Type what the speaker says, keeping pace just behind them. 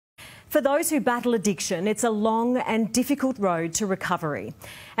For those who battle addiction, it's a long and difficult road to recovery.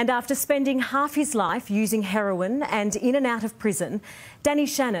 And after spending half his life using heroin and in and out of prison, Mr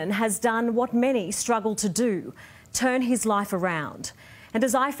Shannon has done what many struggle to do, turn his life around. And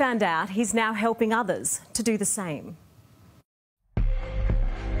as I found out, he's now helping others to do the same.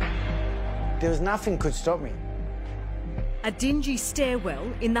 There was nothing could stop me. A dingy stairwell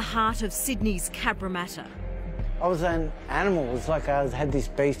in the heart of Sydney's Cabramatta. I was an animal. It was like I had this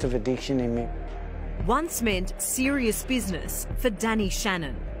beast of addiction in me. Once meant serious business for Mr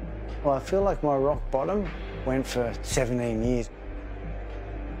Shannon. Well, I feel like my rock bottom went for 17 years.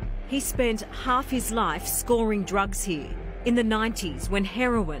 He spent half his life scoring drugs here in the 90s when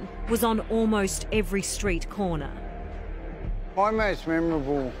heroin was on almost every street corner. My most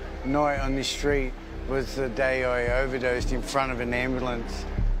memorable night on this street was the day I overdosed in front of an ambulance.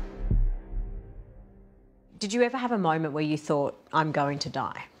 Did you ever have a moment where you thought, I'm going to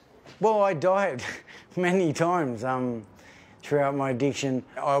die? Well, I died many times throughout my addiction.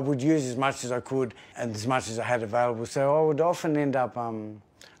 I would use as much as I could and as much as I had available, so I would often end up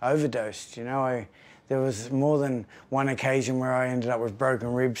overdosed. You know, there was more than one occasion where I ended up with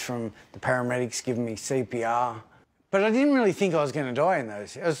broken ribs from the paramedics giving me CPR. But I didn't really think I was going to die in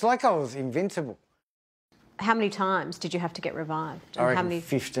those. It was like I was invincible. How many times did you have to get revived? I reckon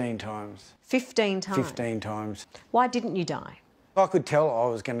 15 times. 15 times? 15 times. Why didn't you die? I could tell I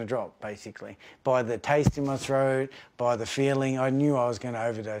was going to drop, basically. By the taste in my throat, by the feeling, I knew I was going to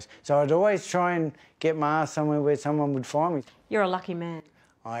overdose. So I'd always try and get my ass somewhere where someone would find me. You're a lucky man.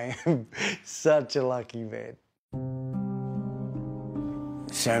 I am such a lucky man.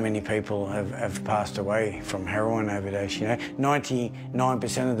 So many people have passed away from heroin overdose, you know.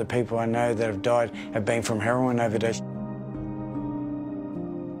 99% of the people I know that have died have been from heroin overdose.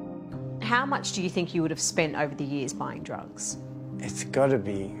 How much do you think you would have spent over the years buying drugs? It's got to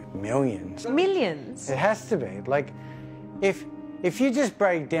be millions. Millions? It has to be. Like, if you just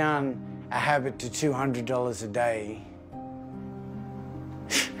break down a habit to $200 a day,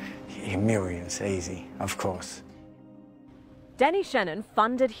 yeah, millions, easy, of course. Mr Shannon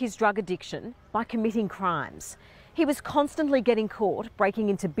funded his drug addiction by committing crimes. He was constantly getting caught breaking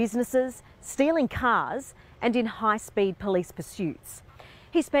into businesses, stealing cars and in high-speed police pursuits.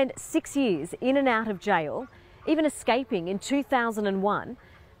 He spent 6 years in and out of jail, even escaping in 2001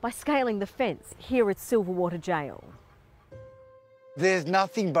 by scaling the fence here at Silverwater Jail. There's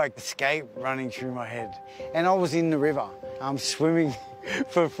nothing but escape running through my head. And I was in the river, swimming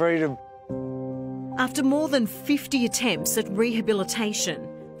for freedom. After more than 50 attempts at rehabilitation,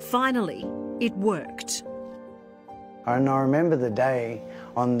 finally it worked. And I remember the day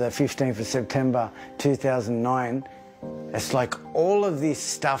on the 15th of September 2009, it's like all of this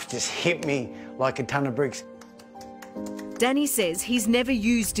stuff just hit me like a ton of bricks. Danny says he's never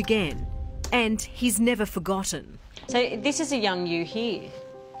used again and he's never forgotten. So this is a young you here,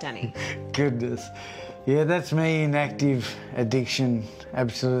 Danny. Goodness. Yeah, that's me in active addiction,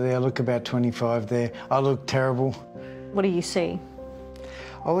 absolutely. I look about 25 there. I look terrible. What do you see?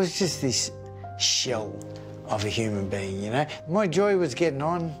 I was just this shell of a human being, you know. My joy was getting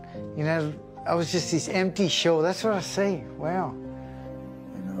on, you know. I was just this empty shell. That's what I see. Wow.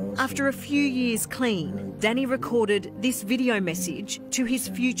 After a few years clean, Danny recorded this video message to his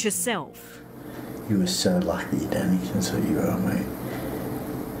future self. You were so lucky, Danny. That's what you are, mate.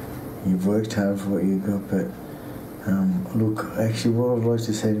 You've worked hard for what you got, but look, actually what I'd like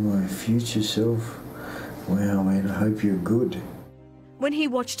to say to my future self, wow, man, I hope you're good. When he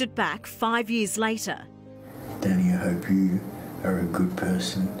watched it back 5 years later, Danny, I hope you are a good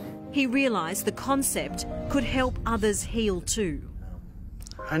person. He realised the concept could help others heal too.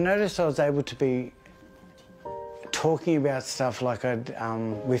 I noticed I was able to be talking about stuff like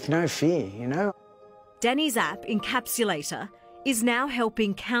with no fear, you know. Danny's app, Encapsulator, is now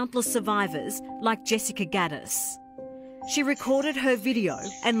helping countless survivors like Jessica Gaddis. She recorded her video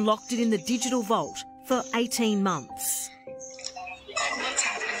and locked it in the digital vault for 18 months.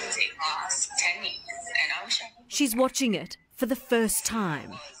 She's watching it for the first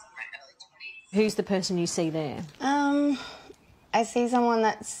time. Who's the person you see there? I see someone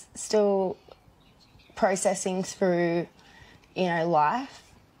that's still processing through, you know, life.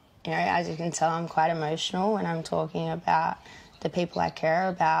 You know, as you can tell, I'm quite emotional when I'm talking about the people I care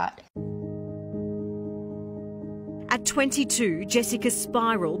about. At 22, Jessica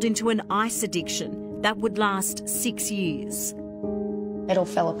spiralled into an ice addiction that would last 6 years. It all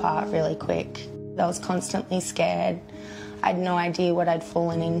fell apart really quick. I was constantly scared. I had no idea what I'd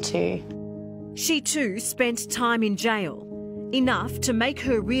fallen into. She too spent time in jail, enough to make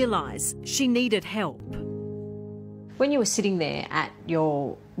her realise she needed help. When you were sitting there at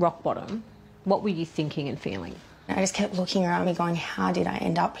your rock bottom, what were you thinking and feeling? I just kept looking around me going, how did I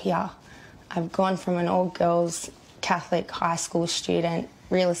end up here? I've gone from an all-girls Catholic high school student,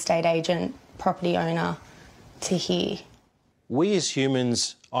 real estate agent, property owner, to here. We as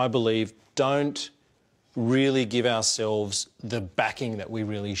humans, I believe, don't really give ourselves the backing that we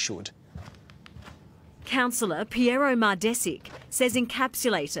really should. Counsellor Piero Mardesic says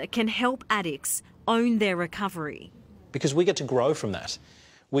Encapsulator can help addicts own their recovery. Because we get to grow from that.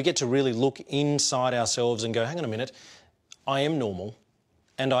 We get to really look inside ourselves and go, hang on a minute, I am normal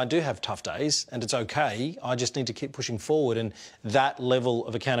and I do have tough days and it's okay, I just need to keep pushing forward, and that level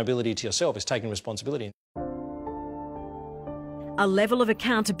of accountability to yourself is taking responsibility. A level of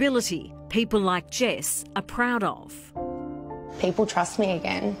accountability people like Jess are proud of. People trust me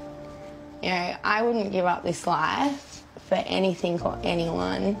again. You know, I wouldn't give up this life for anything or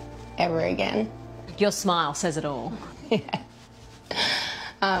anyone ever again. Your smile says it all. Yeah.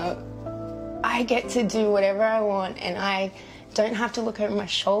 I get to do whatever I want and I don't have to look over my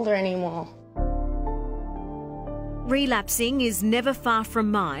shoulder anymore. Relapsing is never far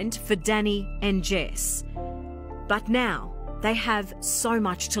from mind for Danny and Jess. But now they have so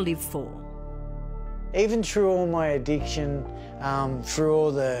much to live for. Even through all my addiction, through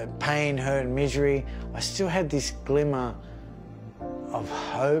all the pain, hurt and misery, I still had this glimmer of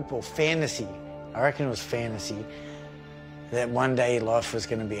hope or fantasy. I reckon it was fantasy that one day life was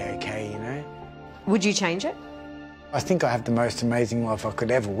going to be okay, you know? Would you change it? I think I have the most amazing life I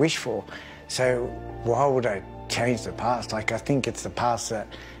could ever wish for. So why would I change the past? Like, I think it's the past that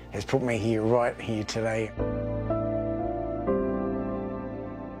has put me here, right here today.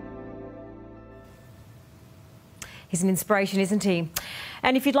 He's an inspiration, isn't he?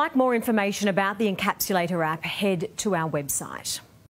 And if you'd like more information about the Encapsulator app, head to our website.